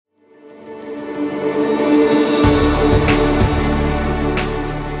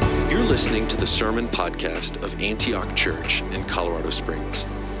podcast of Antioch Church in Colorado Springs.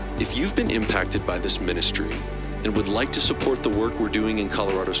 If you've been impacted by this ministry and would like to support the work we're doing in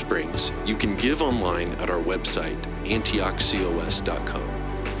Colorado Springs, you can give online at our website,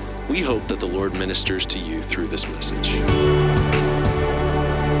 antiochcos.com. We hope that the Lord ministers to you through this message.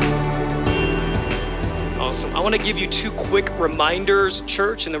 Awesome. I want to give you two quick reminders,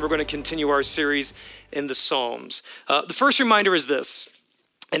 church, and then we're going to continue our series in the Psalms. The first reminder is this,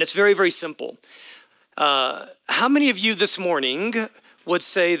 and it's very, very simple. How many of you this morning would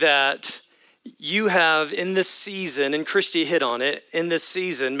say that you have in this season, and Christy hit on it, in this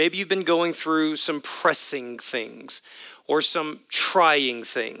season, maybe you've been going through some pressing things or some trying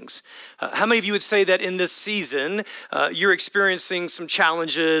things. How many of you would say that in this season, you're experiencing some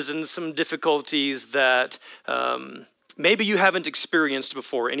challenges and some difficulties that maybe you haven't experienced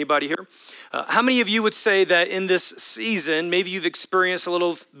before? Anybody here? How many of you would say that in this season, maybe you've experienced a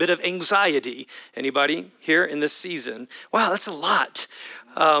little bit of anxiety? Anybody here in this season? Wow, that's a lot.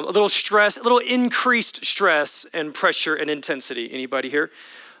 A little stress, a little increased stress and pressure and intensity. Anybody here?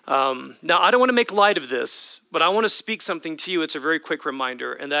 Now, I don't want to make light of this, but I want to speak something to you. It's a very quick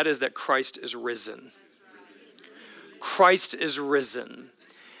reminder, and that is that Christ is risen. Christ is risen.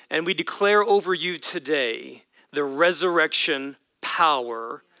 And we declare over you today the resurrection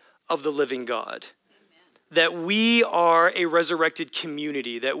power of the living God. That we are a resurrected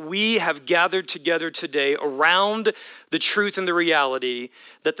community, that we have gathered together today around the truth and the reality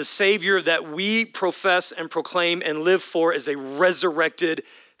that the Savior that we profess and proclaim and live for is a resurrected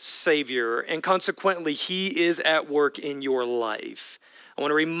Savior, and consequently, He is at work in your life. I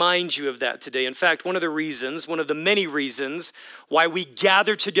want to remind you of that today. In fact, one of the many reasons why we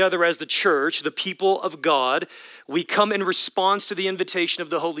gather together as the church, the people of God, we come in response to the invitation of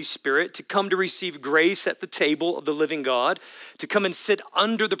the Holy Spirit to come to receive grace at the table of the living God, to come and sit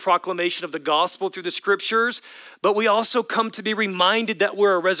under the proclamation of the gospel through the scriptures, but we also come to be reminded that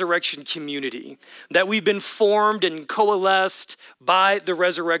we're a resurrection community, that we've been formed and coalesced by the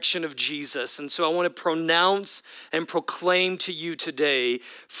resurrection of Jesus. And so I want to pronounce and proclaim to you today,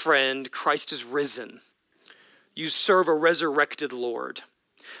 friend, Christ is risen. You serve a resurrected Lord.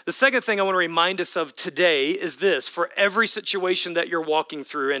 The second thing I want to remind us of today is this: for every situation that you're walking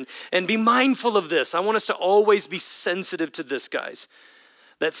through, and be mindful of this. I want us to always be sensitive to this, guys.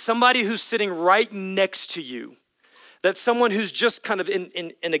 That somebody who's sitting right next to you, that someone who's just kind of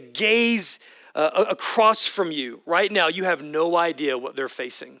in a gaze across from you right now, you have no idea what they're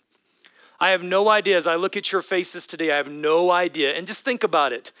facing. I have no idea. As I look at your faces today, I have no idea. And just think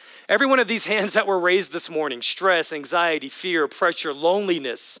about it. Every one of these hands that were raised this morning, stress, anxiety, fear, pressure,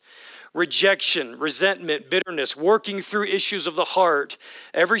 loneliness, rejection, resentment, bitterness, working through issues of the heart.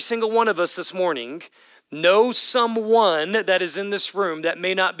 Every single one of us this morning know someone that is in this room that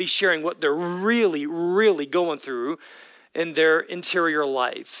may not be sharing what they're really, really going through in their interior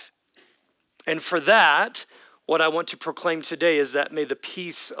life. And for that, what I want to proclaim today is that may the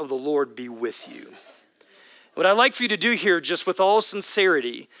peace of the Lord be with you. What I'd like for you to do here, just with all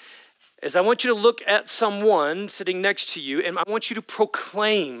sincerity, is I want you to look at someone sitting next to you, and I want you to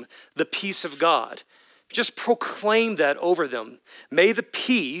proclaim the peace of God. Just proclaim that over them. May the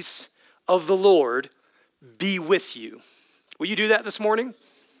peace of the Lord be with you. Will you do that this morning?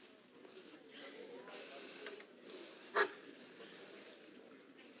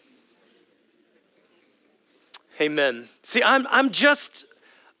 Amen. See, I'm just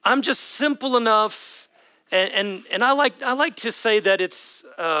simple enough, and I like to say that it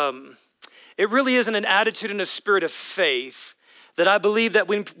really isn't an attitude and a spirit of faith that I believe that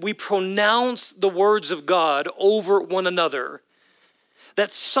when we pronounce the words of God over one another,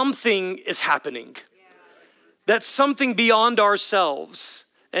 that something is happening, that something beyond ourselves.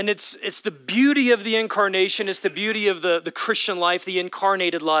 And it's the beauty of the incarnation, it's the beauty of the Christian life, the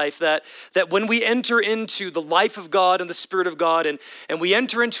incarnated life, that when we enter into the life of God and the Spirit of God, and we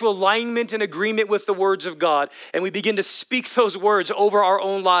enter into alignment and agreement with the words of God, and we begin to speak those words over our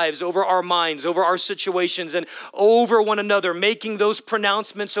own lives, over our minds, over our situations, and over one another, making those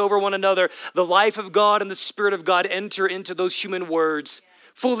pronouncements over one another, the life of God and the Spirit of God enter into those human words.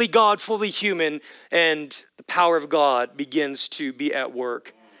 Fully God, fully human, and the power of God begins to be at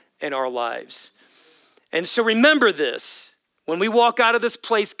work in our lives. And so remember this, when we walk out of this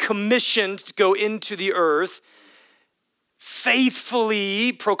place commissioned to go into the earth,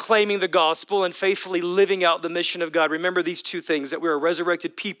 faithfully proclaiming the gospel and faithfully living out the mission of God, remember these two things: that we're a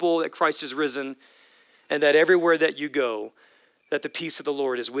resurrected people, that Christ is risen, and that everywhere that you go, that the peace of the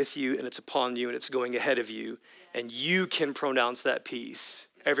Lord is with you and it's upon you and it's going ahead of you, and you can pronounce that peace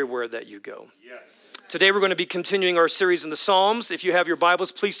everywhere that you go. Yes. Today we're going to be continuing our series in the Psalms. If you have your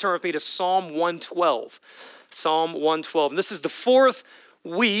Bibles, please turn with me to Psalm 112. Psalm 112. And this is the fourth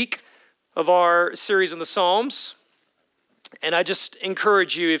week of our series in the Psalms. And I just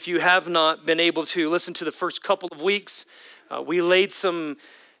encourage you, if you have not been able to listen to the first couple of weeks, we laid some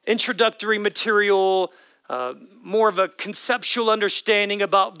introductory material, more of a conceptual understanding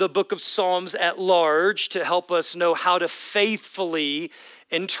about the book of Psalms at large to help us know how to faithfully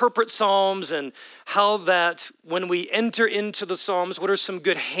interpret Psalms and how that when we enter into the Psalms, what are some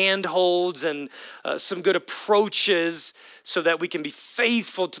good handholds and some good approaches so that we can be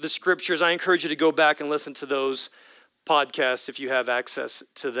faithful to the scriptures. I encourage you to go back and listen to those podcasts if you have access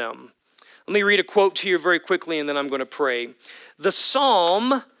to them. Let me read a quote to you very quickly and then I'm going to pray. The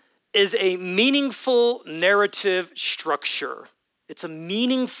Psalm is a meaningful narrative structure. It's a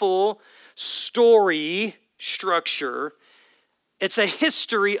meaningful story structure. It's a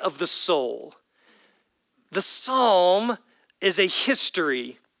history of the soul. The Psalm is a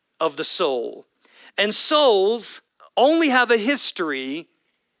history of the soul. And souls only have a history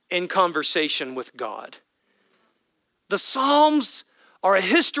in conversation with God. The Psalms are a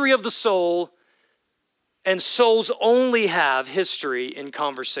history of the soul, and souls only have history in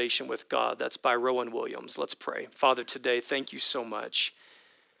conversation with God. That's by Rowan Williams. Let's pray. Father, today, thank you so much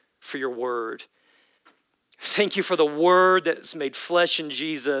for your word. Thank you for the word that is made flesh in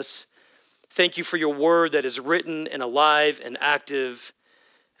Jesus. Thank you for your word that is written and alive and active.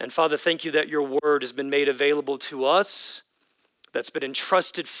 And Father, thank you that your word has been made available to us, that's been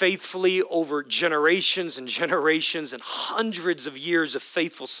entrusted faithfully over generations and generations and hundreds of years of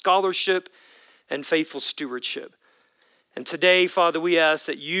faithful scholarship and faithful stewardship. And today, Father, we ask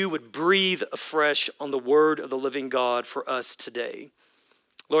that you would breathe afresh on the word of the living God for us today.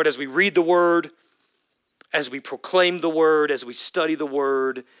 Lord, as we read the word, as we proclaim the word, as we study the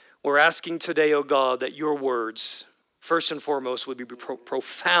word, we're asking today, oh God, that your words, first and foremost, would be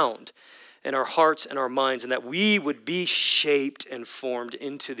profound in our hearts and our minds, and that we would be shaped and formed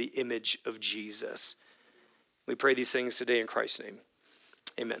into the image of Jesus. We pray these things today in Christ's name.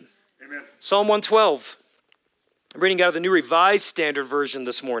 Amen. Amen. Psalm 112. I'm reading out of the New Revised Standard Version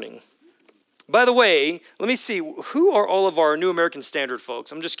this morning. By the way, let me see, who are all of our New American Standard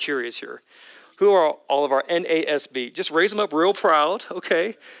folks? I'm just curious here. Who are all of our NASB? Just raise them up real proud.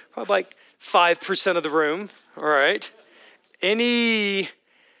 Okay. Probably like 5% of the room. All right. Any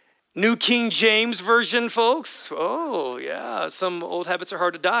New King James Version folks? Oh, yeah. Some old habits are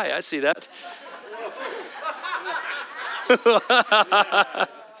hard to die. I see that.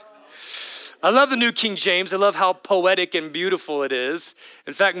 I love the New King James. I love how poetic and beautiful it is.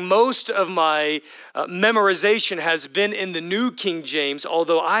 In fact, most of my memorization has been in the New King James,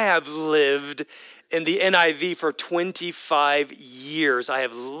 although I have lived in the NIV for 25 years. I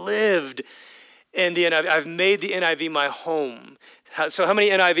have lived in the NIV. I've made the NIV my home. So how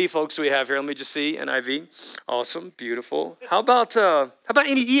many NIV folks do we have here? Let me just see. NIV. Awesome. Beautiful. How about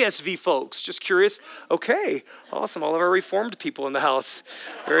any ESV folks? Just curious. Okay. Awesome. All of our Reformed people in the house.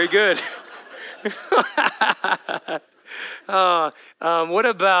 Very good. What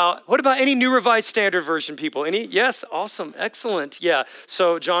about any New Revised Standard Version people? Any? Yes, awesome, excellent. Yeah.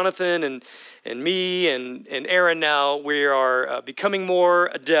 So Jonathan and me and Aaron now, we are becoming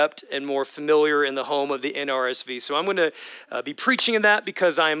more adept and more familiar in the home of the NRSV. So I'm going to be preaching in that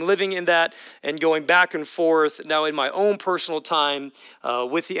because I am living in that and going back and forth now in my own personal time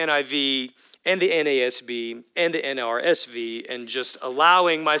with the NIV and the NASB and the NRSV, and just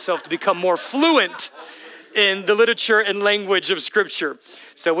allowing myself to become more fluent in the literature and language of Scripture.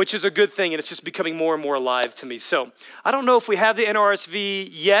 So, which is a good thing, and it's just becoming more and more alive to me. So, I don't know if we have the NRSV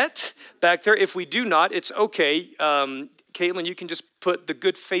yet back there. If we do not, it's okay. Caitlin, you can just put the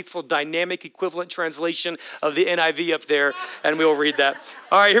good, faithful, dynamic equivalent translation of the NIV up there, and we'll read that.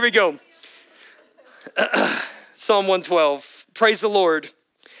 All right, here we go. Psalm 112. Praise the Lord.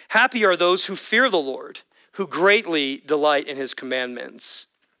 Happy are those who fear the Lord, who greatly delight in his commandments.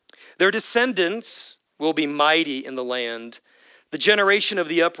 Their descendants will be mighty in the land. The generation of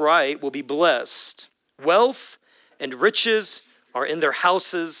the upright will be blessed. Wealth and riches are in their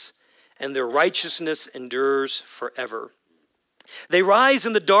houses, and their righteousness endures forever. They rise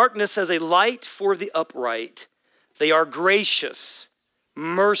in the darkness as a light for the upright. They are gracious,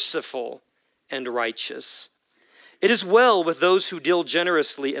 merciful, and righteous. It is well with those who deal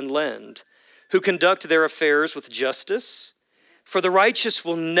generously and lend, who conduct their affairs with justice. For the righteous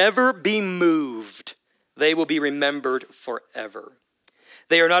will never be moved. They will be remembered forever.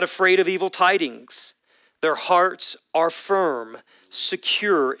 They are not afraid of evil tidings. Their hearts are firm,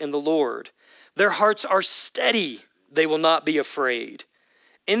 secure in the Lord. Their hearts are steady. They will not be afraid.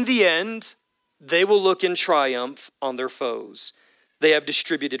 In the end, They will look in triumph on their foes. They have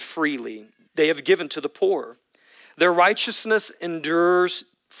distributed freely. They have given to the poor. Their righteousness endures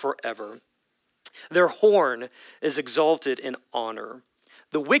forever. Their horn is exalted in honor.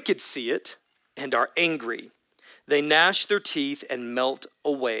 The wicked see it and are angry. They gnash their teeth and melt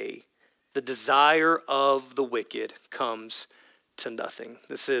away. The desire of the wicked comes to nothing.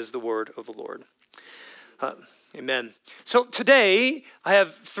 This is the word of the Lord. Amen. So today, I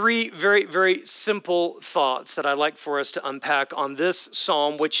have three very, very simple thoughts that I'd like for us to unpack on this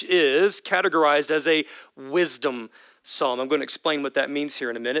psalm, which is categorized as a wisdom psalm. I'm going to explain what that means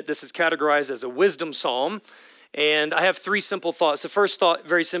here in a minute. This is categorized as a wisdom psalm, and I have three simple thoughts. The first thought,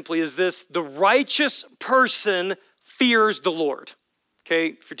 very simply, is this: the righteous person fears the Lord. Okay,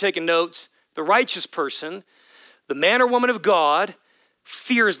 if you're taking notes, the righteous person, the man or woman of God,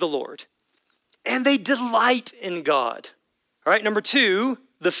 fears the Lord. And they delight in God. All right, number two,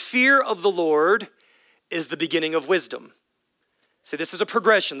 the fear of the Lord is the beginning of wisdom. See, this is a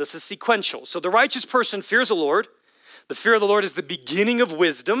progression. This is sequential. So the righteous person fears the Lord. The fear of the Lord is the beginning of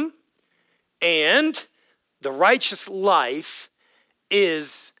wisdom. And the righteous life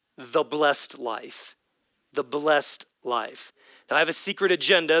is the blessed life. The blessed life. Now, I have a secret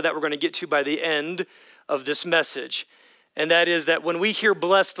agenda that we're going to get to by the end of this message. And that is that when we hear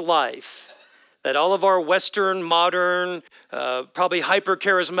blessed life, that all of our Western, modern, probably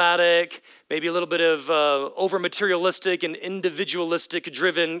hyper-charismatic, maybe a little bit of over-materialistic and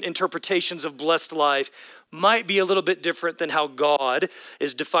individualistic-driven interpretations of blessed life might be a little bit different than how God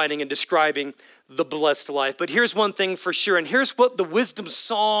is defining and describing the blessed life. But here's one thing for sure, and here's what the Wisdom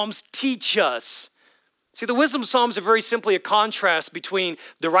Psalms teach us. See, the Wisdom Psalms are very simply a contrast between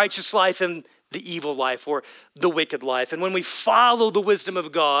the righteous life and the evil life, or the wicked life. And when we follow the wisdom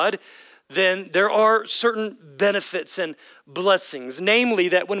of God, then there are certain benefits and blessings. Namely,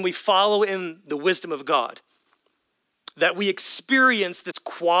 that when we follow in the wisdom of God, that we experience this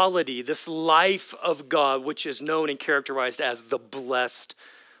quality, this life of God, which is known and characterized as the blessed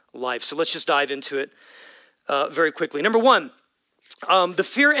life. So let's just dive into it very quickly. Number one, the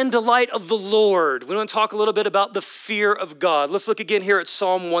fear and delight of the Lord. We want to talk a little bit about the fear of God. Let's look again here at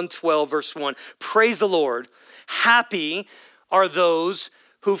Psalm 112, verse 1. Praise the Lord. Happy are those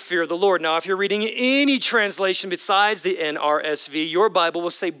who fear the Lord. Now, if you're reading any translation besides the NRSV, your Bible will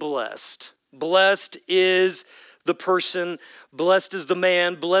say blessed. Blessed is the person, blessed is the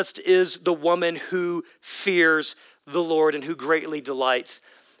man, blessed is the woman who fears the Lord and who greatly delights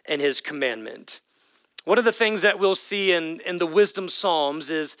in his commandment. One of the things that we'll see in the Wisdom Psalms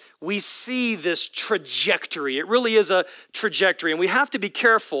is we see this trajectory. It really is a trajectory, and we have to be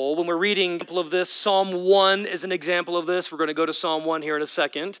careful when we're reading an example of this. Psalm 1 is an example of this. We're going to go to Psalm 1 here in a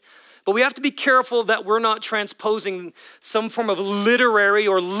second. But we have to be careful that we're not transposing some form of literary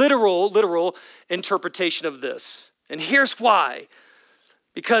or literal interpretation of this. And here's why.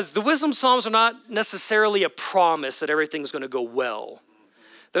 Because the Wisdom Psalms are not necessarily a promise that everything's going to go well.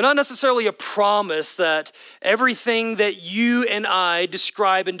 They're not necessarily a promise that everything that you and I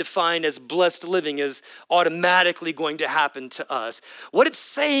describe and define as blessed living is automatically going to happen to us. What it's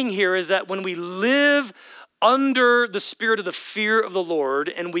saying here is that when we live under the spirit of the fear of the Lord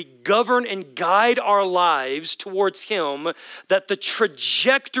and we govern and guide our lives towards Him, that the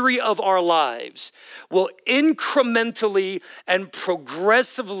trajectory of our lives will incrementally and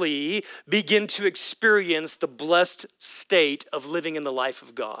progressively begin to experience the blessed state of living in the life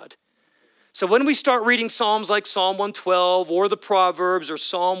of God. So when we start reading Psalms like Psalm 112 or the Proverbs or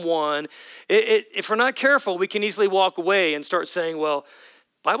Psalm 1, if we're not careful, we can easily walk away and start saying, well,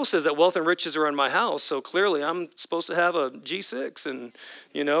 Bible says that wealth and riches are in my house, so clearly I'm supposed to have a G6, and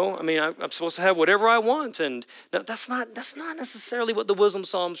I'm supposed to have whatever I want. And no, that's not necessarily what the Wisdom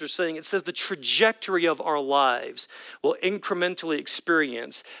Psalms are saying. It says the trajectory of our lives will incrementally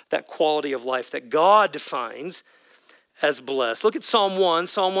experience that quality of life that God defines as blessed. Look at Psalm 1.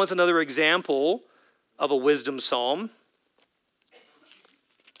 Psalm 1 is another example of a wisdom psalm.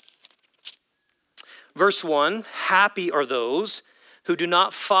 Verse 1, happy are those who do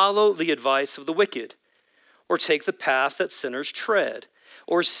not follow the advice of the wicked, or take the path that sinners tread,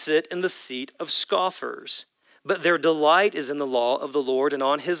 or sit in the seat of scoffers. But their delight is in the law of the Lord, and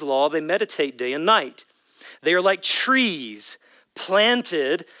on His law they meditate day and night. They are like trees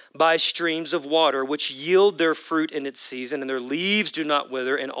planted by streams of water, which yield their fruit in its season, and their leaves do not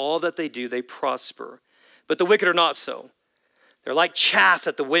wither, and all that they do, they prosper. But the wicked are not so. They're like chaff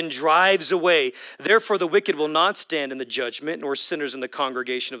that the wind drives away. Therefore, the wicked will not stand in the judgment, nor sinners in the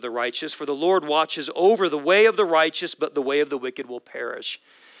congregation of the righteous. For the Lord watches over the way of the righteous, but the way of the wicked will perish.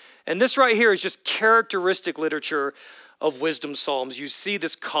 And this right here is just characteristic literature of wisdom psalms. You see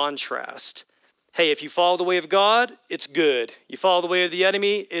this contrast. Hey, if you follow the way of God, it's good. You follow the way of the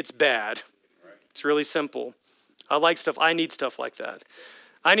enemy, it's bad. It's really simple. I like stuff. I need stuff like that.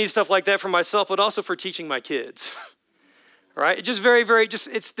 I need stuff like that for myself, but also for teaching my kids. Right? It just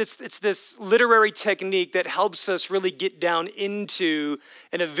it's this literary technique that helps us really get down into,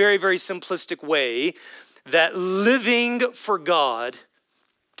 in a very, very simplistic way, that living for God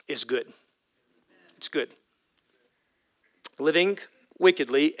is good. It's good. Living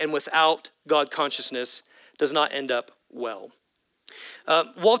wickedly and without God consciousness does not end up well.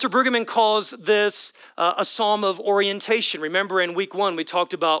 Walter Brueggemann calls this a psalm of orientation. Remember in week 1, we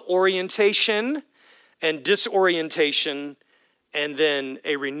talked about orientation and disorientation, and then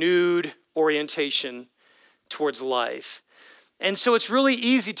a renewed orientation towards life. And so it's really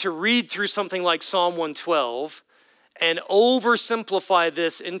easy to read through something like Psalm 112 and oversimplify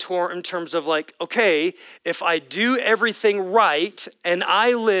this in terms of like, okay, if I do everything right and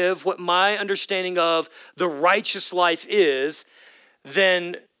I live what my understanding of the righteous life is,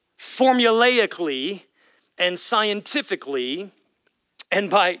 then formulaically and scientifically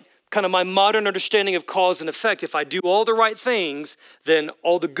and by kind of my modern understanding of cause and effect, if I do all the right things, then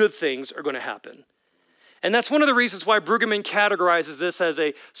all the good things are going to happen. And that's one of the reasons why Brueggemann categorizes this as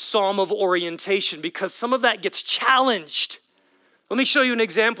a psalm of orientation, because some of that gets challenged. Let me show you an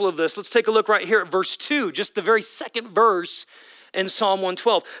example of this. Let's take a look right here at verse 2, just the very second verse in Psalm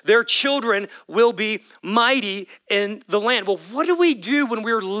 112. Their children will be mighty in the land. Well, what do we do when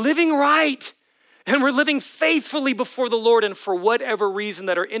we're living right and we're living faithfully before the Lord, and for whatever reason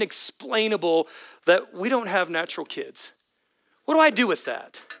that are inexplainable that we don't have natural kids? What do I do with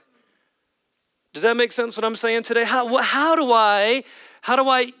that? Does that make sense what I'm saying today? How do I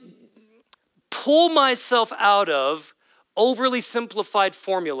pull myself out of overly simplified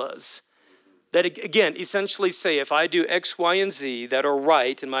formulas that, again, essentially say if I do X, Y, and Z that are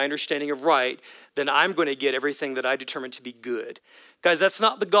right in my understanding of right, then I'm going to get everything that I determine to be good. Guys, that's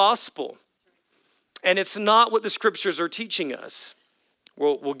not the gospel. And it's not what the scriptures are teaching us.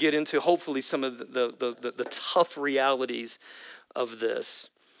 We'll get into hopefully some of the tough realities of this.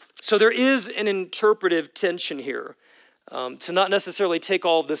 So there is an interpretive tension here, to not necessarily take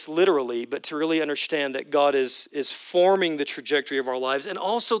all of this literally, but to really understand that God is forming the trajectory of our lives. And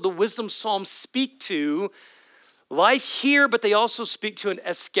also the wisdom psalms speak to life here, but they also speak to an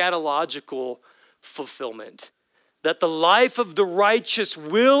eschatological fulfillment. That the life of the righteous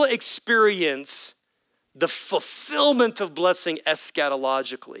will experience the fulfillment of blessing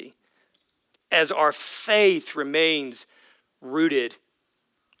eschatologically as our faith remains rooted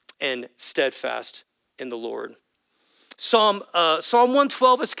and steadfast in the Lord. Psalm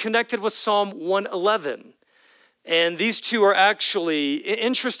 112 is connected with Psalm 111. And these two are actually,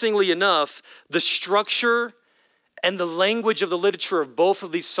 interestingly enough, the structure and the language of the literature of both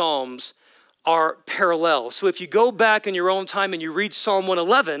of these Psalms are parallel. So if you go back in your own time and you read Psalm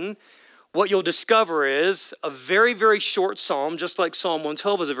 111, what you'll discover is a very, very short psalm, just like Psalm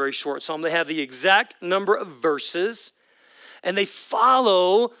 112 is a very short psalm. They have the exact number of verses, and they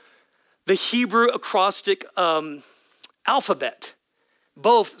follow the Hebrew acrostic alphabet,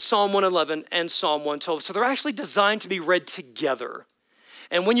 both Psalm 111 and Psalm 112. So they're actually designed to be read together.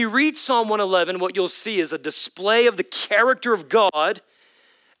 And when you read Psalm 111, what you'll see is a display of the character of God.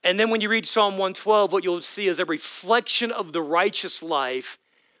 And then when you read Psalm 112, what you'll see is a reflection of the righteous life,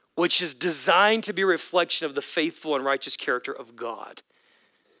 which is designed to be a reflection of the faithful and righteous character of God.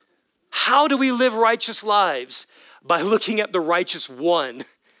 How do we live righteous lives? By looking at the righteous one.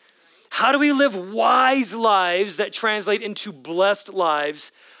 How do we live wise lives that translate into blessed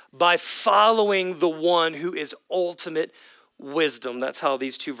lives? By following the one who is ultimate wisdom. That's how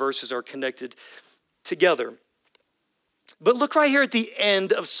these two verses are connected together. But look right here at the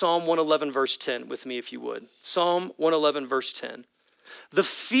end of Psalm 111 verse 10 with me if you would. Psalm 111 verse 10. The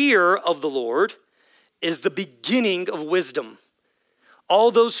fear of the Lord is the beginning of wisdom. All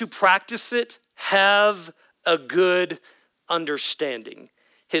those who practice it have a good understanding.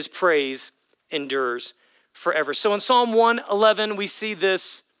 His praise endures forever. So in Psalm 111, we see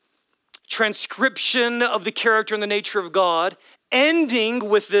this transcription of the character and the nature of God, ending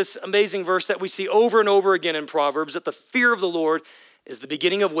with this amazing verse that we see over and over again in Proverbs, that the fear of the Lord is the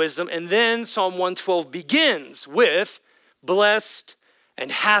beginning of wisdom. And then Psalm 112 begins with, blessed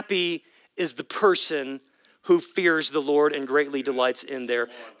and happy is the person who fears the Lord and greatly delights in their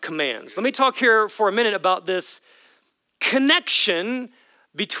commands. Let me talk here for a minute about this connection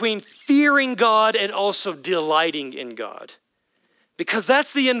between fearing God and also delighting in God. Because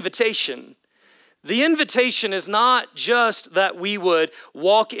that's the invitation. The invitation is not just that we would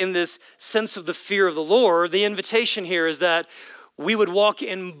walk in this sense of the fear of the Lord. The invitation here is that we would walk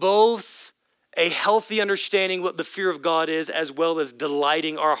in both a healthy understanding what the fear of God is, as well as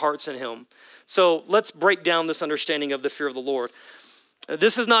delighting our hearts in him. So let's break down this understanding of the fear of the Lord.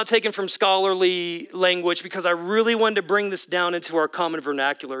 This is not taken from scholarly language because I really wanted to bring this down into our common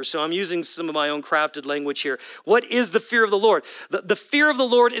vernacular. So I'm using some of my own crafted language here. What is the fear of the Lord? The fear of the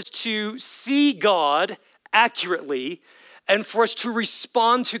Lord is to see God accurately and for us to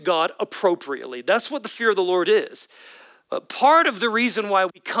respond to God appropriately. That's what the fear of the Lord is. Part of the reason why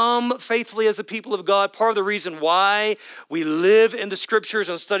we come faithfully as the people of God, part of the reason why we live in the scriptures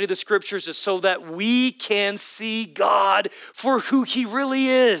and study the scriptures is so that we can see God for who he really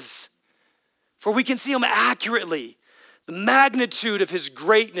is. For we can see him accurately. The magnitude of his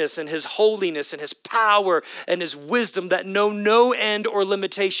greatness and his holiness and his power and his wisdom that know no end or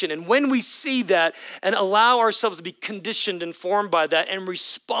limitation. And when we see that and allow ourselves to be conditioned and formed by that and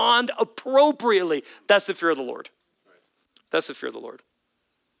respond appropriately, that's the fear of the Lord. That's the fear of the Lord.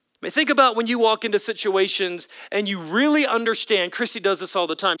 I mean, think about when you walk into situations and you really understand. Christy does this all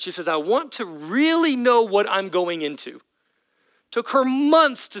the time. She says, I want to really know what I'm going into. Took her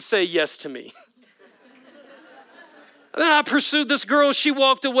months to say yes to me. And then I pursued this girl. She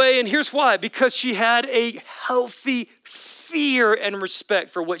walked away, and here's why. Because she had a healthy fear and respect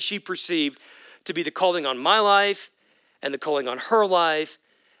for what she perceived to be the calling on my life and the calling on her life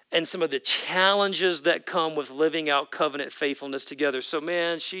and some of the challenges that come with living out covenant faithfulness together. So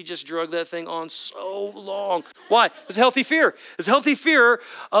man, she just drug that thing on so long. Why? It's a healthy fear. It's a healthy fear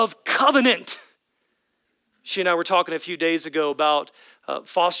of covenant. She and I were talking a few days ago about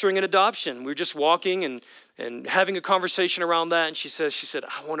fostering and adoption. We were just walking and having a conversation around that. And she said,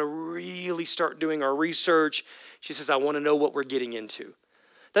 I want to really start doing our research. She says, I want to know what we're getting into.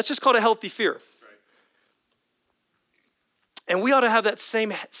 That's just called a healthy fear. And we ought to have that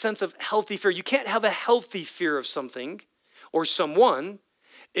same sense of healthy fear. You can't have a healthy fear of something or someone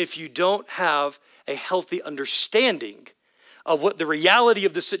if you don't have a healthy understanding of what the reality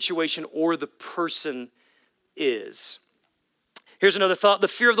of the situation or the person is. Here's another thought. The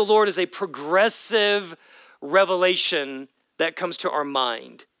fear of the Lord is a progressive revelation that comes to our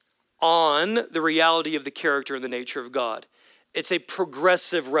mind on the reality of the character and the nature of God. It's a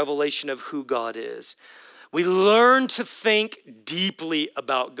progressive revelation of who God is. We learn to think deeply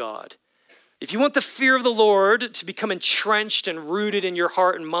about God. If you want the fear of the Lord to become entrenched and rooted in your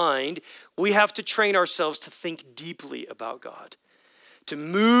heart and mind, we have to train ourselves to think deeply about God, to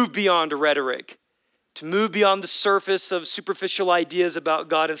move beyond rhetoric, to move beyond the surface of superficial ideas about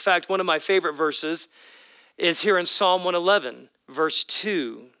God. In fact, one of my favorite verses is here in Psalm 111, verse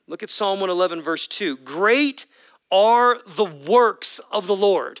 2. Look at Psalm 111, verse 2. Great are the works of the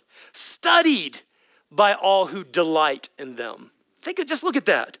Lord, studied by all who delight in them. Just look at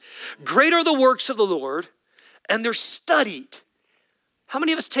that. Great are the works of the Lord, and they're studied. How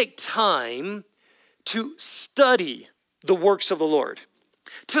many of us take time to study the works of the Lord?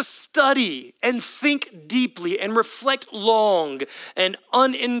 To study and think deeply and reflect long and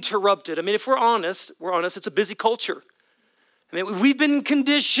uninterrupted. I mean, if we're honest, it's a busy culture. I mean, we've been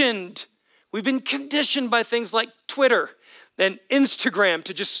conditioned by things like Twitter and Instagram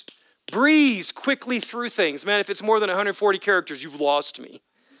to just breeze quickly through things. Man, if it's more than 140 characters, you've lost me.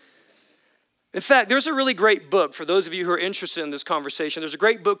 In fact, there's a really great book for those of you who are interested in this conversation. There's a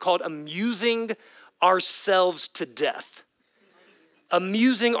great book called Amusing Ourselves to Death.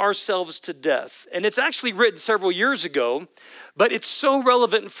 Amusing Ourselves to Death. And it's actually written several years ago, but it's so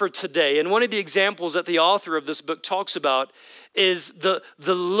relevant for today. And one of the examples that the author of this book talks about is the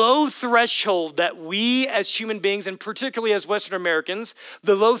low threshold that we as human beings, and particularly as Western Americans,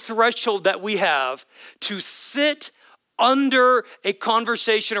 the low threshold that we have to sit under a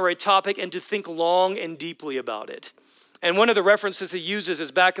conversation or a topic and to think long and deeply about it. And one of the references he uses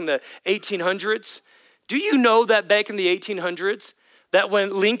is back in the 1800s. Do you know that back in the 1800s, that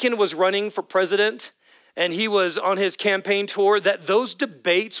when Lincoln was running for president and he was on his campaign tour, that those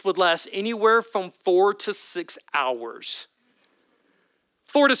debates would last anywhere from 4 to 6 hours.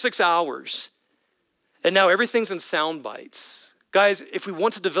 4 to 6 hours. And now everything's in sound bites. Guys, if we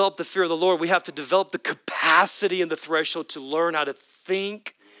want to develop the fear of the Lord, we have to develop the capacity and the threshold to learn how to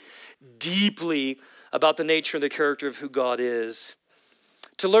think deeply about the nature and the character of who God is.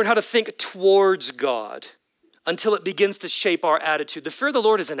 To learn how to think towards God until it begins to shape our attitude. The fear of the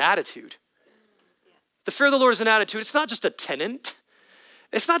Lord is an attitude. The fear of the Lord is an attitude. It's not just a tenet.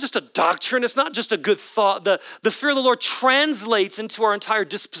 It's not just a doctrine. It's not just a good thought. The fear of the Lord translates into our entire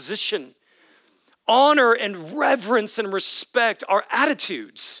disposition. Honor and reverence and respect are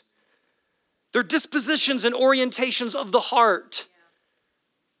attitudes. They're dispositions and orientations of the heart.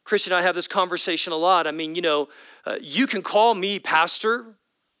 Christy and I have this conversation a lot. I mean, you can call me pastor,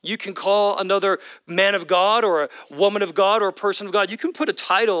 You can call another man of God or a woman of God or a person of God. You can put a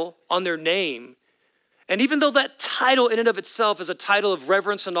title on their name. And even though that title in and of itself is a title of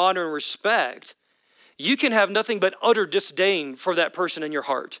reverence and honor and respect, you can have nothing but utter disdain for that person in your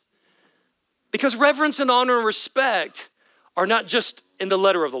heart. Because reverence and honor and respect are not just in the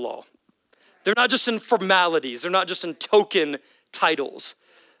letter of the law. They're not just in formalities. They're not just in token titles.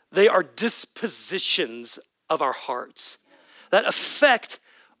 They are dispositions of our hearts that affect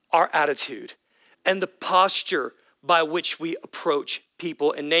our attitude and the posture by which we approach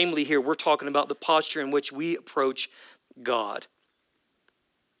people. And namely here, we're talking about the posture in which we approach God.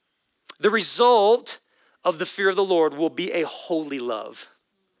 The result of the fear of the Lord will be a holy love.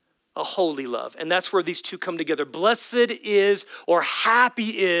 A holy love. And that's where these two come together. Blessed is, or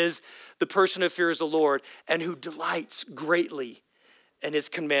happy is, the person who fears the Lord and who delights greatly in his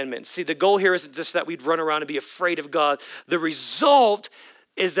commandments. See, the goal here isn't just that we'd run around and be afraid of God. The result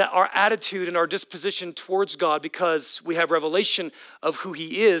is that our attitude and our disposition towards God, because we have revelation of who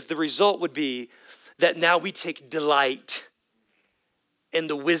he is, the result would be that now we take delight in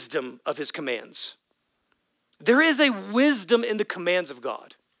the wisdom of his commands. There is a wisdom in the commands of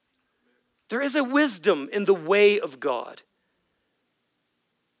God. There is a wisdom in the way of God.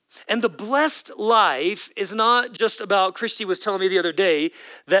 And the blessed life is not just about, Christy was telling me the other day,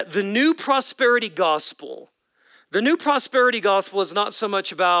 that the new prosperity gospel is not so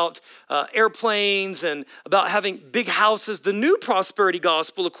much about airplanes and about having big houses. The new prosperity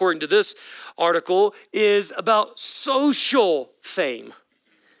gospel, according to this article, is about social fame.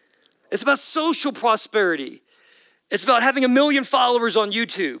 It's about social prosperity. It's about having 1 million followers on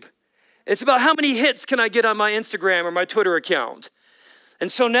YouTube. It's about how many hits can I get on my Instagram or my Twitter account.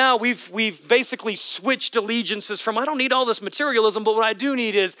 And so now we've basically switched allegiances from, I don't need all this materialism, but what I do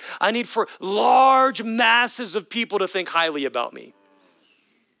need is, I need for large masses of people to think highly about me.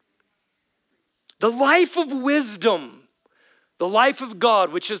 The life of wisdom, the life of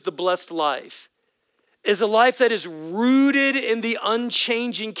God, which is the blessed life, is a life that is rooted in the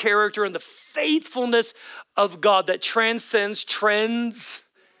unchanging character and the faithfulness of God that transcends trends.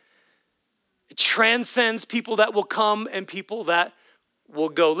 It transcends people that will come and people that will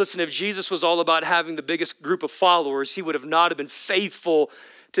go. Listen, if Jesus was all about having the biggest group of followers, he would have not have been faithful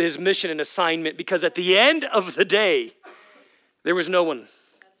to his mission and assignment, because at the end of the day, there was no one.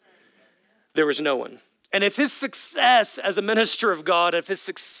 There was no one. And if his success as a minister of God, if his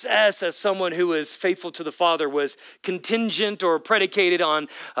success as someone who is faithful to the Father was contingent or predicated on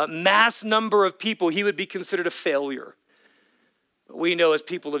a mass number of people, he would be considered a failure. We know as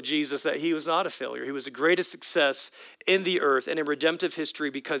people of Jesus that he was not a failure. He was the greatest success in the earth and in redemptive history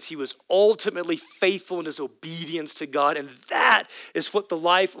because he was ultimately faithful in his obedience to God. And that is what the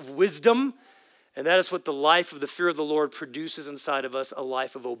life of wisdom, and that is what the life of the fear of the Lord produces inside of us, a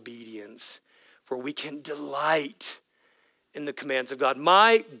life of obedience, where we can delight in the commands of God.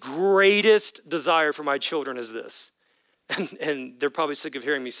 My greatest desire for my children is this, and they're probably sick of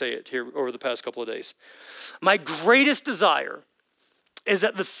hearing me say it here over the past couple of days. My greatest desire is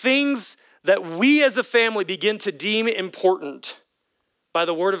that the things that we as a family begin to deem important by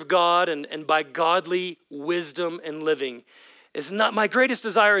the word of God and by godly wisdom and living is not, my greatest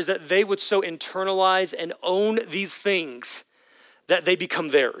desire is that they would so internalize and own these things that they become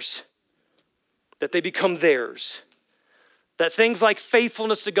theirs. That they become theirs. That things like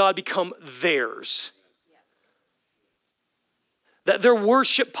faithfulness to God become theirs. That their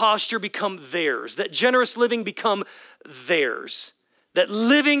worship posture become theirs. That generous living become theirs. That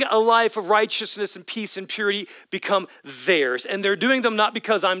living a life of righteousness and peace and purity become theirs. And they're doing them not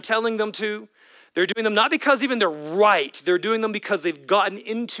because I'm telling them to. They're doing them not because even they're right. They're doing them because they've gotten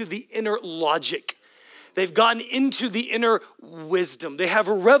into the inner logic. They've gotten into the inner wisdom. They have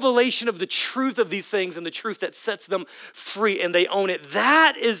a revelation of the truth of these things and the truth that sets them free, and they own it.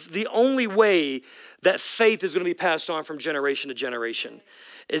 That is the only way that faith is going to be passed on from generation to generation.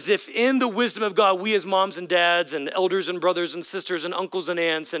 Is if in the wisdom of God, we as moms and dads and elders and brothers and sisters and uncles and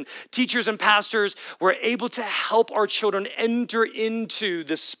aunts and teachers and pastors, we're able to help our children enter into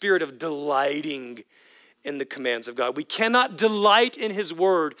the spirit of delighting in the commands of God. We cannot delight in his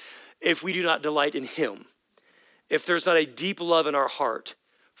word if we do not delight in him, if there's not a deep love in our heart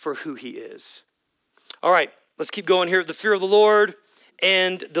for who he is. All right, let's keep going here. The fear of the Lord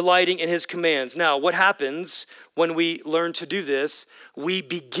and delighting in his commands. Now, what happens when we learn to do this? We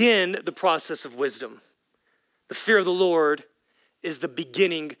begin the process of wisdom. The fear of the Lord is the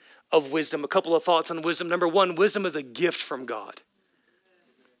beginning of wisdom. A couple of thoughts on wisdom. Number one, wisdom is a gift from God.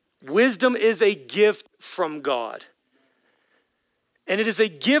 Wisdom is a gift from God. And it is a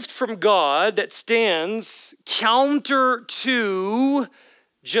gift from God that stands counter to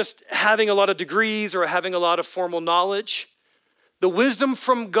just having a lot of degrees or having a lot of formal knowledge. The wisdom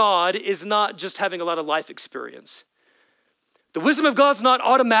from God is not just having a lot of life experience. The wisdom of God's not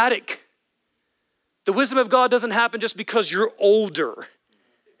automatic. The wisdom of God doesn't happen just because you're older.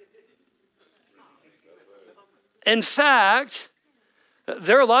 In fact,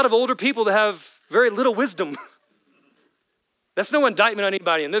 there are a lot of older people that have very little wisdom. That's no indictment on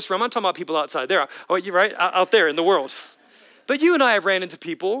anybody in this room. I'm talking about people outside there. Oh, you're right, out there in the world. But you and I have ran into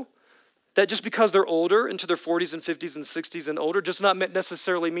people that just because they're older, into their 40s and 50s and 60s and older, does not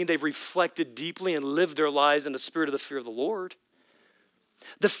necessarily mean they've reflected deeply and lived their lives in the spirit of the fear of the Lord.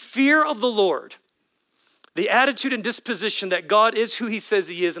 The fear of the Lord, the attitude and disposition that God is who he says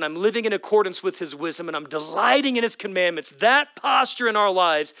he is, and I'm living in accordance with his wisdom, and I'm delighting in his commandments, that posture in our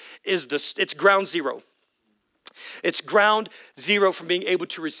lives it's ground zero. It's ground zero from being able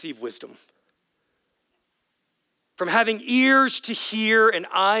to receive wisdom. From having ears to hear and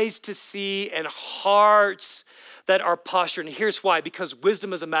eyes to see and hearts that are postured. And here's why, because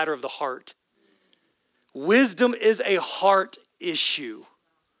wisdom is a matter of the heart. Wisdom is a heart issue.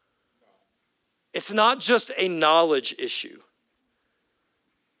 It's not just a knowledge issue.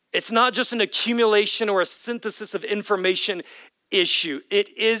 It's not just an accumulation or a synthesis of information issue.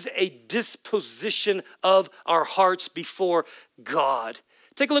 It is a disposition of our hearts before God.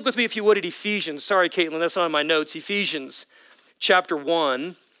 Take a look with me, if you would, at Ephesians. Sorry, Caitlin, that's not on my notes. Ephesians chapter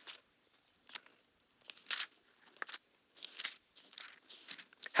 1.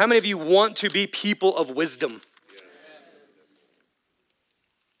 How many of you want to be people of wisdom?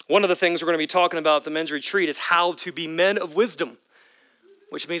 One of the things we're going to be talking about at the men's retreat is how to be men of wisdom,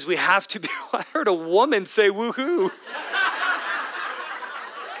 which means we have to be, I heard a woman say woohoo.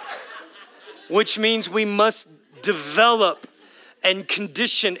 Which means we must develop and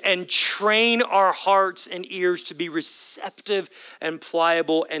condition and train our hearts and ears to be receptive and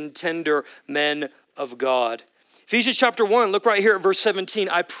pliable and tender men of God. Ephesians chapter 1, look right here at verse 17.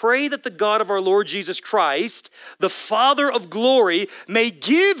 I pray that the God of our Lord Jesus Christ, the Father of glory, may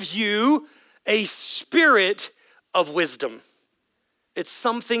give you a spirit of wisdom. It's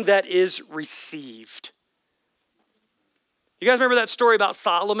something that is received. You guys remember that story about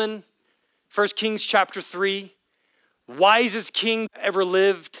Solomon? 1 Kings chapter 3. Wisest king ever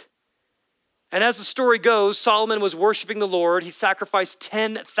lived. And as the story goes, Solomon was worshiping the Lord. He sacrificed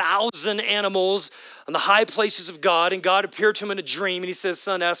 10,000 animals on the high places of God, and God appeared to him in a dream, and he says,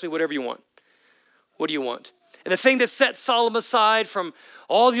 son, ask me whatever you want. What do you want? And the thing that set Solomon aside from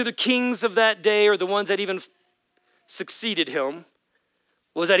all the other kings of that day, or the ones that even succeeded him,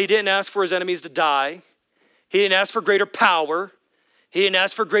 was that he didn't ask for his enemies to die. He didn't ask for greater power. He didn't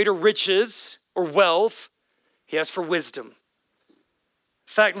ask for greater riches or wealth. He asked for wisdom. In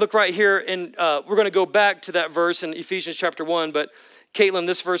fact, look right here, and we're going to go back to that verse in Ephesians chapter 1, but Caitlin,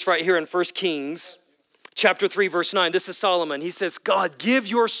 this verse right here in 1 Kings chapter 3, verse 9, this is Solomon. He says, God, give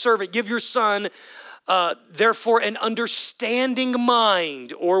your servant, give your son, therefore, an understanding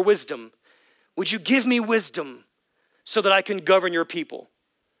mind or wisdom. Would you give me wisdom so that I can govern your people?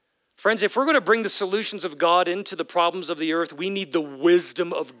 Friends, if we're going to bring the solutions of God into the problems of the earth, we need the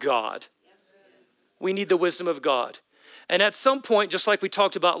wisdom of God. We need the wisdom of God. And at some point, just like we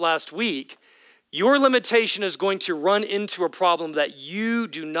talked about last week, your limitation is going to run into a problem that you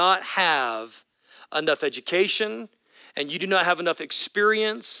do not have enough education and you do not have enough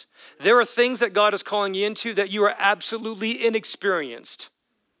experience. There are things that God is calling you into that you are absolutely inexperienced.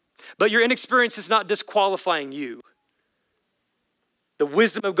 But your inexperience is not disqualifying you. The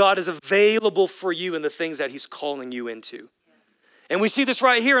wisdom of God is available for you in the things that he's calling you into. And we see this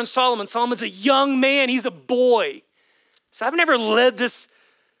right here in Solomon. Solomon's a young man. He's a boy. So I've never led this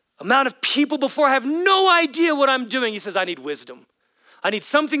amount of people before. I have no idea what I'm doing. He says, I need wisdom. I need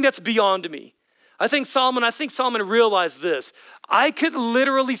something that's beyond me. I think Solomon realized this. I could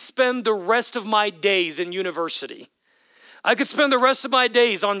literally spend the rest of my days in university. I could spend the rest of my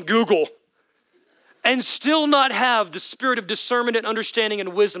days on Google and still not have the spirit of discernment and understanding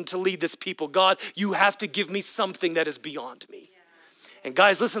and wisdom to lead this people. God, you have to give me something that is beyond me. And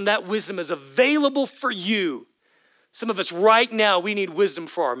guys, listen, that wisdom is available for you. Some of us right now, we need wisdom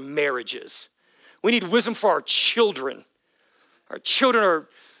for our marriages. We need wisdom for our children. Our children are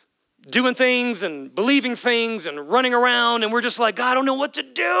doing things and believing things and running around, and we're just like, God, I don't know what to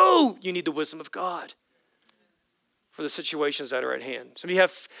do. You need the wisdom of God for the situations that are at hand. Some of you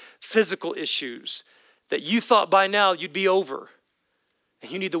have physical issues that you thought by now you'd be over.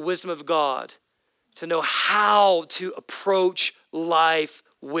 And you need the wisdom of God to know how to approach life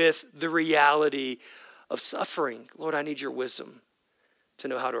with the reality of suffering. Lord, I need your wisdom to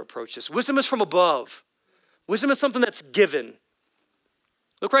know how to approach this. Wisdom is from above. Wisdom is something that's given.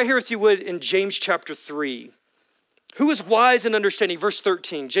 Look right here, if you would, in James chapter 3. Who is wise and understanding? Verse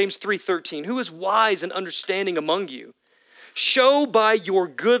 13, James 3:13. Who is wise and understanding among you? Show by your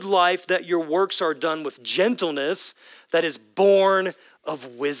good life that your works are done with gentleness that is born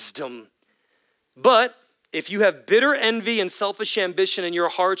of wisdom. But if you have bitter envy and selfish ambition in your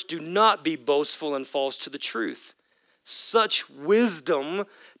hearts, do not be boastful and false to the truth. Such wisdom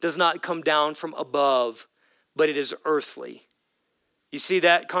does not come down from above, but it is earthly. You see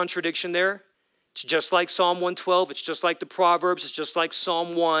that contradiction there? It's just like Psalm 112. It's just like the Proverbs. It's just like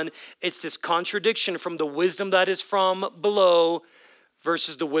Psalm 1. It's this contradiction from the wisdom that is from below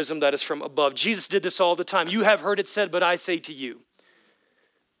versus the wisdom that is from above. Jesus did this all the time. You have heard it said, but I say to you.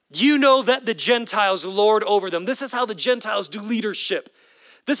 You know that the Gentiles lord over them. This is how the Gentiles do leadership.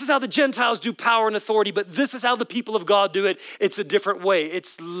 This is how the Gentiles do power and authority, but this is how the people of God do it. It's a different way.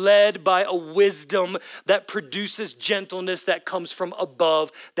 It's led by a wisdom that produces gentleness that comes from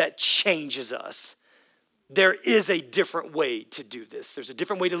above, that changes us. There is a different way to do this. There's a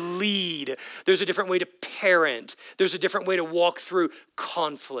different way to lead. There's a different way to parent. There's a different way to walk through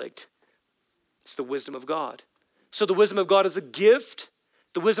conflict. It's the wisdom of God. So the wisdom of God is a gift.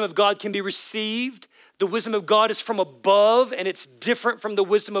 The wisdom of God can be received. The wisdom of God is from above, and it's different from the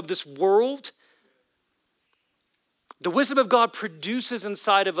wisdom of this world. The wisdom of God produces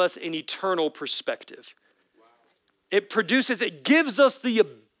inside of us an eternal perspective. It gives us the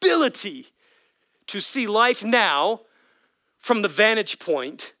ability to see life now from the vantage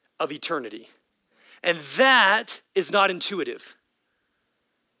point of eternity. And that is not intuitive.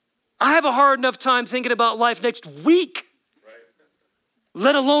 I have a hard enough time thinking about life next week,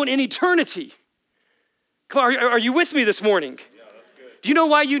 let alone in eternity. Come on, are you with me this morning? Yeah, that's good. Do you know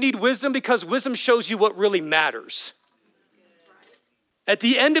why you need wisdom? Because wisdom shows you what really matters. At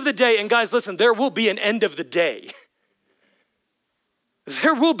the end of the day, and guys, listen, there will be an end of the day.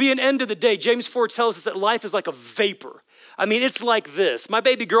 There will be an end of the day. James 4 tells us that life is like a vapor. I mean, it's like this. My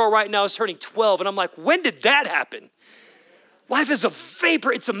baby girl right now is turning 12, and I'm like, when did that happen? Life is a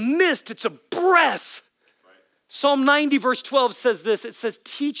vapor. It's a mist. It's a breath. Psalm 90 verse 12 says this. It says,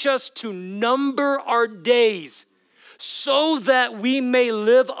 teach us to number our days so that we may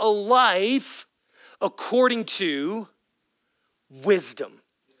live a life according to wisdom.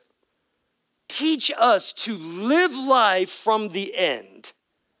 Teach us to live life from the end.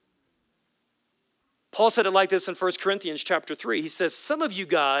 Paul said it like this in 1 Corinthians chapter 3. He says, some of you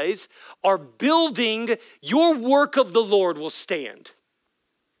guys are building your work of the Lord will stand.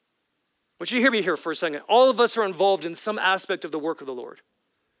 I want you to hear me here for a second. All of us are involved in some aspect of the work of the Lord.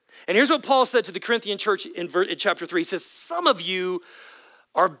 And here's what Paul said to the Corinthian church in chapter 3. He says, some of you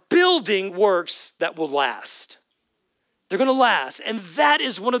are building works that will last. They're going to last. And that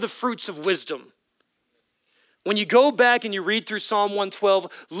is one of the fruits of wisdom. When you go back and you read through Psalm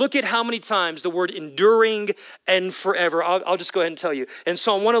 112, look at how many times the word enduring and forever. I'll just go ahead and tell you. In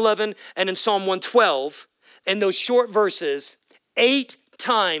Psalm 111 and in Psalm 112, in those short verses, 8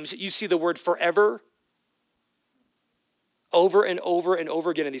 times you see the word forever over and over and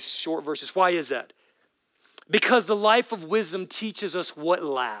over again in these short verses. Why is that? Because the life of wisdom teaches us what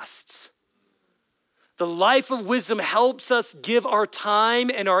lasts. The life of wisdom helps us give our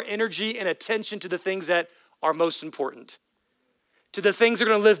time and our energy and attention to the things that are most important, to the things that are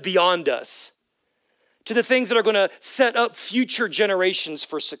going to live beyond us, to the things that are going to set up future generations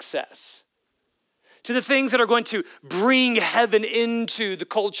for success, to the things that are going to bring heaven into the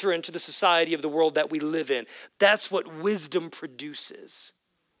culture and to the society of the world that we live in. That's what wisdom produces.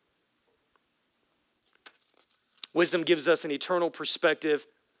 Wisdom gives us an eternal perspective.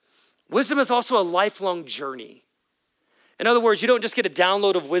 Wisdom is also a lifelong journey. In other words, you don't just get a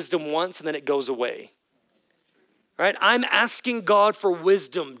download of wisdom once and then it goes away. Right? I'm asking God for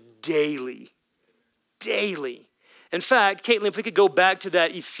wisdom daily. Daily. In fact, Caitlin, if we could go back to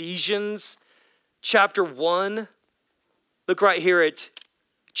that Ephesians chapter 1, look right here at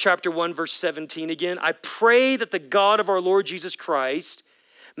chapter 1, verse 17 again. I pray that the God of our Lord Jesus Christ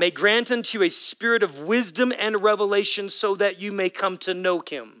may grant unto you a spirit of wisdom and revelation so that you may come to know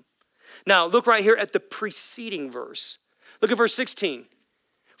him. Now, look right here at the preceding verse. Look at verse 16.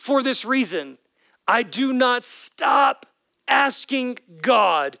 For this reason, I do not stop asking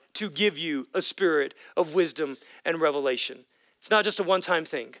God to give you a spirit of wisdom and revelation. It's not just a one-time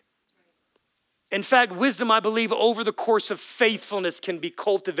thing. In fact, wisdom, I believe, over the course of faithfulness can be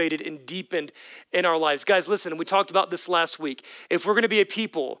cultivated and deepened in our lives. Guys, listen, we talked about this last week. If we're going to be a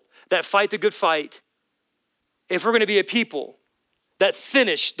people that fight the good fight, if we're going to be a people that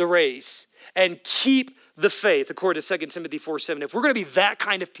finish the race and keep the faith, according to 2 Timothy 4:7, if we're going to be that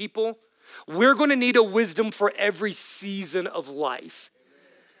kind of people, we're going to need a wisdom for every season of life.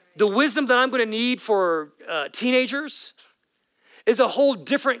 The wisdom that I'm going to need for teenagers is a whole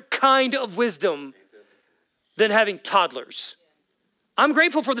different kind of wisdom than having toddlers. I'm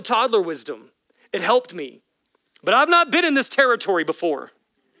grateful for the toddler wisdom. It helped me. But I've not been in this territory before.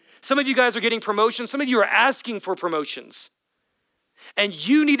 Some of you guys are getting promotions. Some of you are asking for promotions. And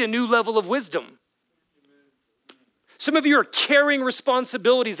you need a new level of wisdom. Some of you are carrying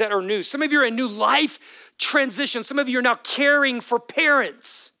responsibilities that are new. Some of you are in new life transition. Some of you are now caring for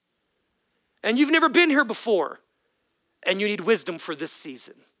parents. And you've never been here before. And you need wisdom for this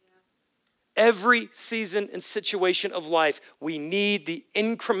season. Every season and situation of life, we need the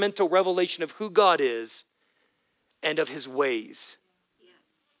incremental revelation of who God is and of his ways.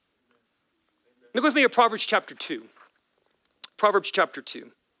 Look with me at Proverbs chapter 2. Proverbs chapter 2.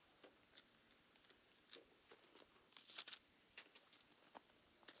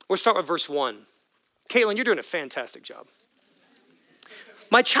 We'll start with verse 1. Caitlin, you're doing a fantastic job.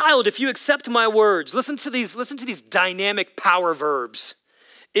 My child, if you accept my words, listen to these dynamic power verbs.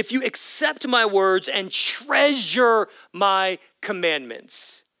 If you accept my words and treasure my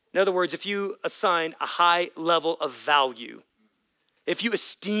commandments. In other words, if you assign a high level of value, if you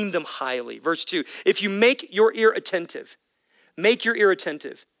esteem them highly. Verse 2, if you make your ear attentive, make your ear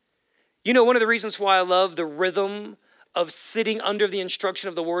attentive. You know, one of the reasons why I love the rhythm of sitting under the instruction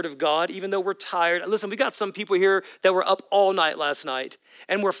of the word of God, even though we're tired. Listen, we got some people here that were up all night last night,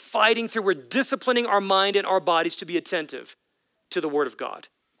 and we're fighting through, we're disciplining our mind and our bodies to be attentive to the word of God,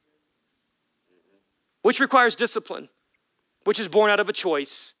 which requires discipline, which is born out of a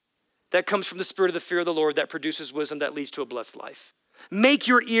choice that comes from the spirit of the fear of the Lord that produces wisdom that leads to a blessed life. Make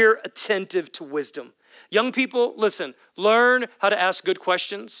your ear attentive to wisdom. Young people, listen, learn how to ask good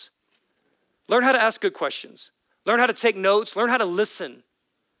questions. Learn how to ask good questions. Learn how to take notes. Learn how to listen.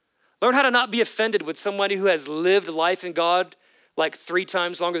 Learn how to not be offended with somebody who has lived life in God like 3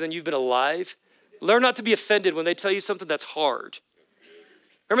 times longer than you've been alive. Learn not to be offended when they tell you something that's hard.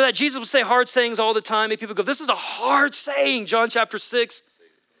 Remember that Jesus would say hard sayings all the time, and people go, this is a hard saying, John chapter 6.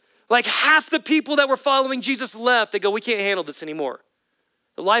 Like half the people that were following Jesus left. They go, we can't handle this anymore.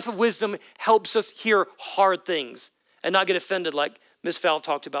 The life of wisdom helps us hear hard things and not get offended like Miss Val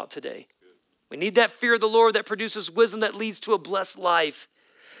talked about today. We need that fear of the Lord that produces wisdom that leads to a blessed life.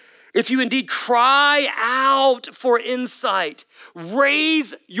 If you indeed cry out for insight,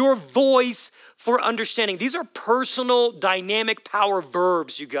 raise your voice for understanding. These are personal, dynamic power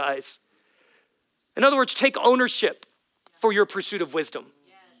verbs, you guys. In other words, take ownership for your pursuit of wisdom.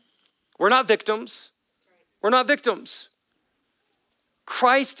 We're not victims. We're not victims.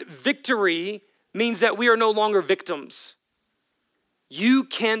 Christ's victory means that we are no longer victims. You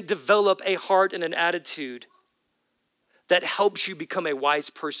can develop a heart and an attitude that helps you become a wise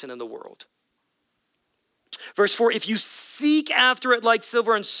person in the world. Verse 4, if you seek after it like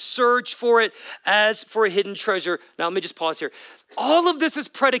silver and search for it as for a hidden treasure. Now let me just pause here. All of this is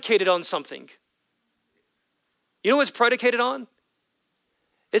predicated on something. You know what it's predicated on?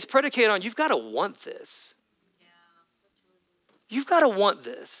 It's predicated on you've got to want this. You've got to want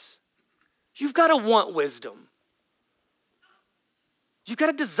this. You've got to want wisdom. You've got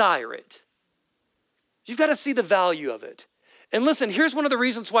to desire it. You've got to see the value of it. And listen, here's one of the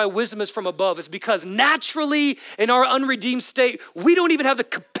reasons why wisdom is from above is because naturally in our unredeemed state, we don't even have the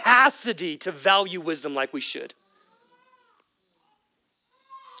capacity to value wisdom like we should.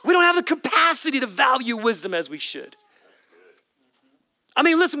 We don't have the capacity to value wisdom as we should. I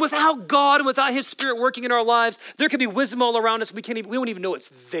mean, listen, without God and without his spirit working in our lives, there can be wisdom all around us. We don't even know it's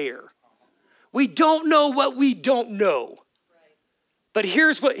there. We don't know what we don't know. But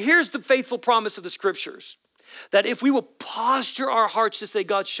here's the faithful promise of the scriptures, that if we will posture our hearts to say,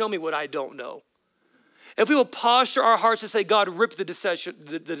 God, show me what I don't know. If we will posture our hearts to say, God, rip the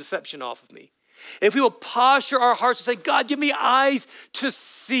deception off of me. If we will posture our hearts to say, God, give me eyes to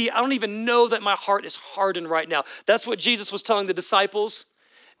see. I don't even know that my heart is hardened right now. That's what Jesus was telling the disciples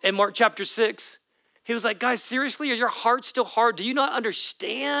in Mark chapter 6. He was like, guys, seriously, is your heart still hard? Do you not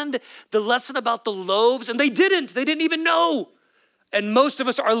understand the lesson about the loaves? And they didn't even know. And most of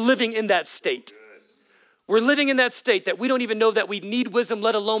us are living in that state. We're living in that state that we don't even know that we need wisdom,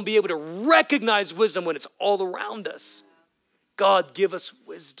 let alone be able to recognize wisdom when it's all around us. God, give us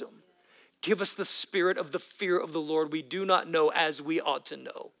wisdom. Give us the spirit of the fear of the Lord we do not know as we ought to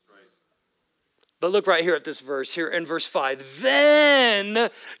know. But look right here at this verse, here in verse 5. Then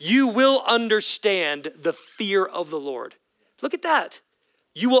you will understand the fear of the Lord. Look at that.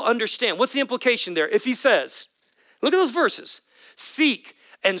 You will understand. What's the implication there? If he says, look at those verses. Seek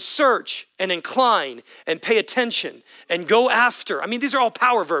and search and incline and pay attention and go after. I mean, these are all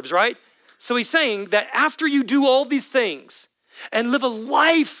power verbs, right? So he's saying that after you do all these things, and live a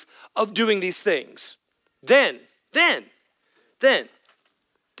life of doing these things, then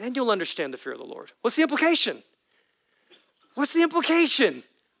you'll understand the fear of the Lord. What's the implication? What's the implication?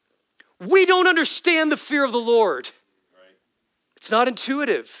 We don't understand the fear of the Lord. It's not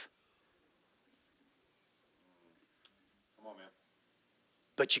intuitive. Come on, man.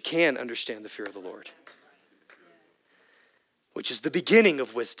 But you can understand the fear of the Lord, which is the beginning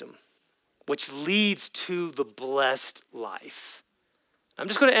of wisdom, which leads to the blessed life. I'm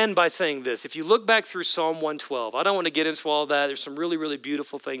just going to end by saying this. If you look back through Psalm 112, I don't want to get into all that. There's some really, really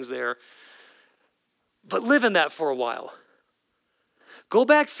beautiful things there. But live in that for a while. Go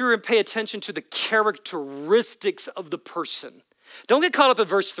back through and pay attention to the characteristics of the person. Don't get caught up in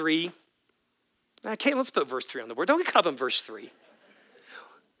verse 3. Okay, let's put verse 3 on the board. Don't get caught up in verse 3.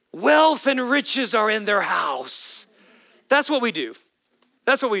 Wealth and riches are in their house. That's what we do.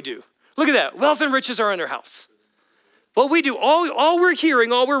 That's what we do. Look at that. Wealth and riches are in their house. What we do, all we're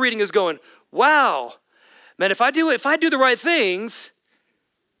hearing, all we're reading is going, wow, man, if I do the right things,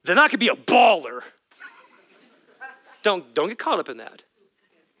 then I could be a baller. Don't get caught up in that.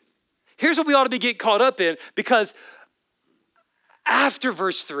 Here's what we ought to get caught up in, because after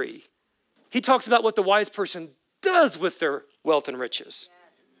verse 3, he talks about what the wise person does with their wealth and riches.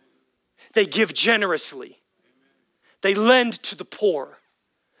 They give generously. They lend to the poor.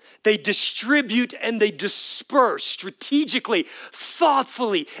 They distribute and they disperse strategically,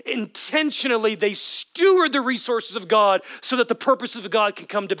 thoughtfully, intentionally. They steward the resources of God so that the purposes of God can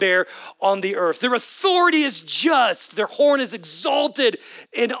come to bear on the earth. Their authority is just. Their horn is exalted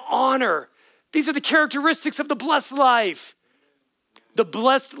in honor. These are the characteristics of the blessed life. The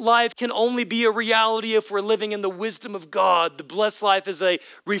blessed life can only be a reality if we're living in the wisdom of God. The blessed life is a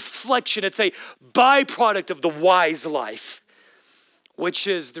reflection. It's a byproduct of the wise life, which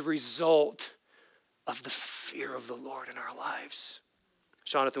is the result of the fear of the Lord in our lives.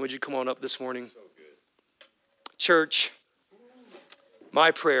 Jonathan, would you come on up this morning? So good. Church,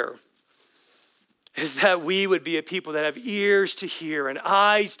 my prayer is that we would be a people that have ears to hear and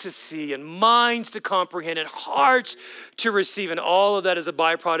eyes to see and minds to comprehend and hearts to receive. And all of that is a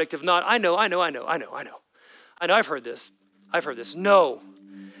byproduct of not, I know. I've heard this. No,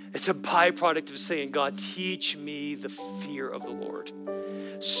 it's a byproduct of saying, God, teach me the fear of the Lord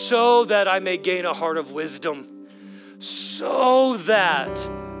so that I may gain a heart of wisdom, so that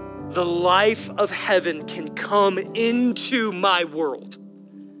the life of heaven can come into my world.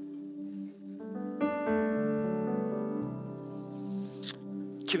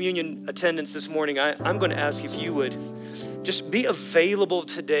 Communion attendance this morning, I'm going to ask if you would just be available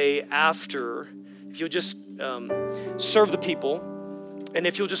today after, if you'll just serve the people, and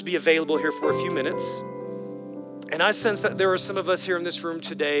if you'll just be available here for a few minutes. And I sense that there are some of us here in this room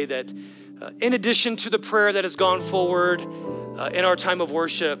today that in addition to the prayer that has gone forward in our time of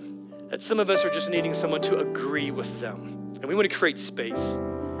worship, that some of us are just needing someone to agree with them. And we want to create space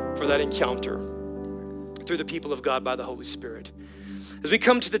for that encounter through the people of God by the Holy Spirit. As we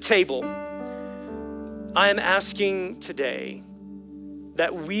come to the table, I am asking today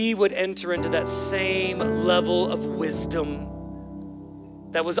that we would enter into that same level of wisdom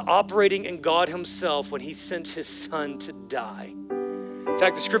that was operating in God himself when he sent his son to die. In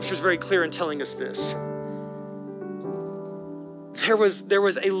fact, the scripture is very clear in telling us this. There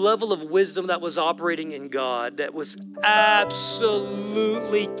was a level of wisdom that was operating in God that was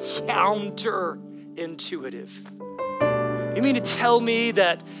absolutely counterintuitive. You mean to tell me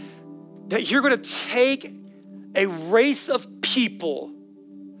that you're going to take a race of people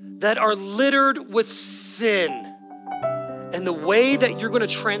that are littered with sin, and the way that you're going to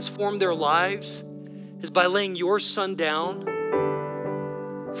transform their lives is by laying your son down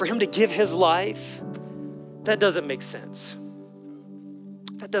for him to give his life? That doesn't make sense.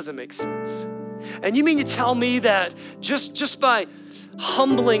 That doesn't make sense. And you mean to tell me that just by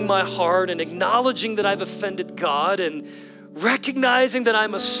humbling my heart and acknowledging that I've offended God and recognizing that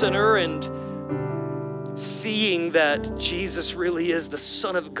I'm a sinner and seeing that Jesus really is the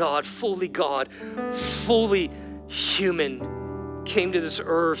Son of God, fully human, came to this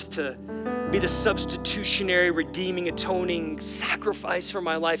earth to be the substitutionary, redeeming, atoning sacrifice for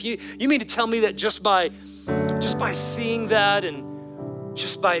my life. You mean to tell me that just by seeing that and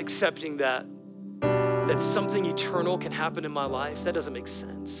just by accepting that something eternal can happen in my life? That doesn't make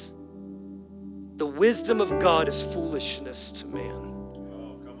sense. The wisdom of God is foolishness to man.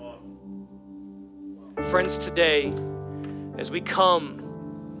 Oh, come on. Friends, today, as we come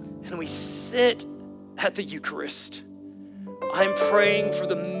and we sit at the Eucharist, I'm praying for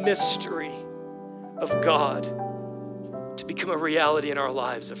the mystery of God to become a reality in our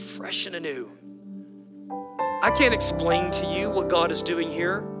lives, afresh and anew. I can't explain to you what God is doing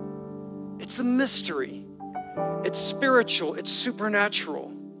here. It's a mystery. It's spiritual. It's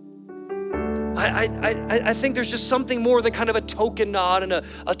supernatural. I think there's just something more than kind of a token nod and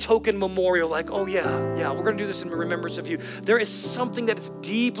a token memorial, like, oh yeah, we're gonna do this in remembrance of you. There is something that is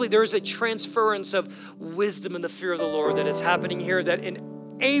deeply, there is a transference of wisdom and the fear of the Lord that is happening here that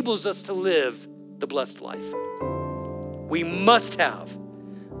enables us to live the blessed life. We must have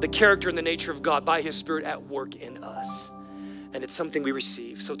the character and the nature of God by his Spirit at work in us. And it's something we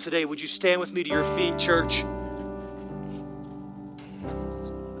receive. So today, would you stand with me to your feet, church?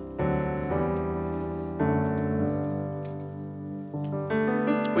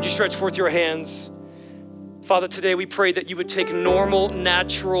 Would you stretch forth your hands? Father, today we pray that you would take normal,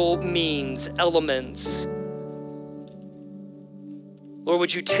 natural means, elements. Lord,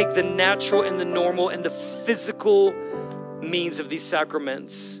 would you take the natural and the normal and the physical means of these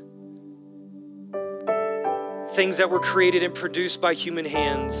sacraments? Things that were created and produced by human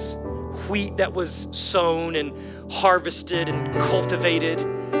hands. Wheat that was sown and harvested and cultivated,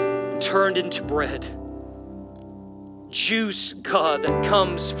 turned into bread. Juice, God, that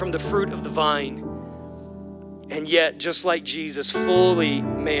comes from the fruit of the vine. And yet, just like Jesus, fully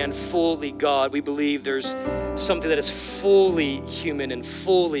man, fully God, we believe there's something that is fully human and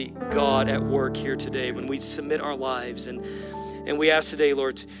fully God at work here today when we submit our lives. And we ask today,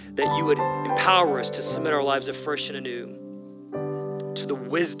 Lord, that you would empower us to submit our lives afresh and anew to the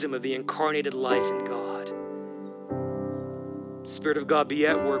wisdom of the incarnated life in God. Spirit of God, be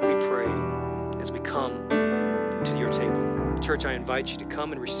at work, we pray, as we come to your table. Church, I invite you to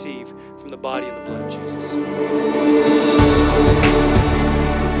come and receive from the body and the blood of Jesus.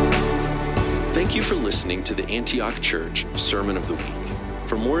 Thank you for listening to the Antioch Church Sermon of the Week.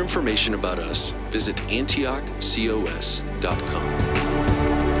 For more information about us, visit antiochcos.com.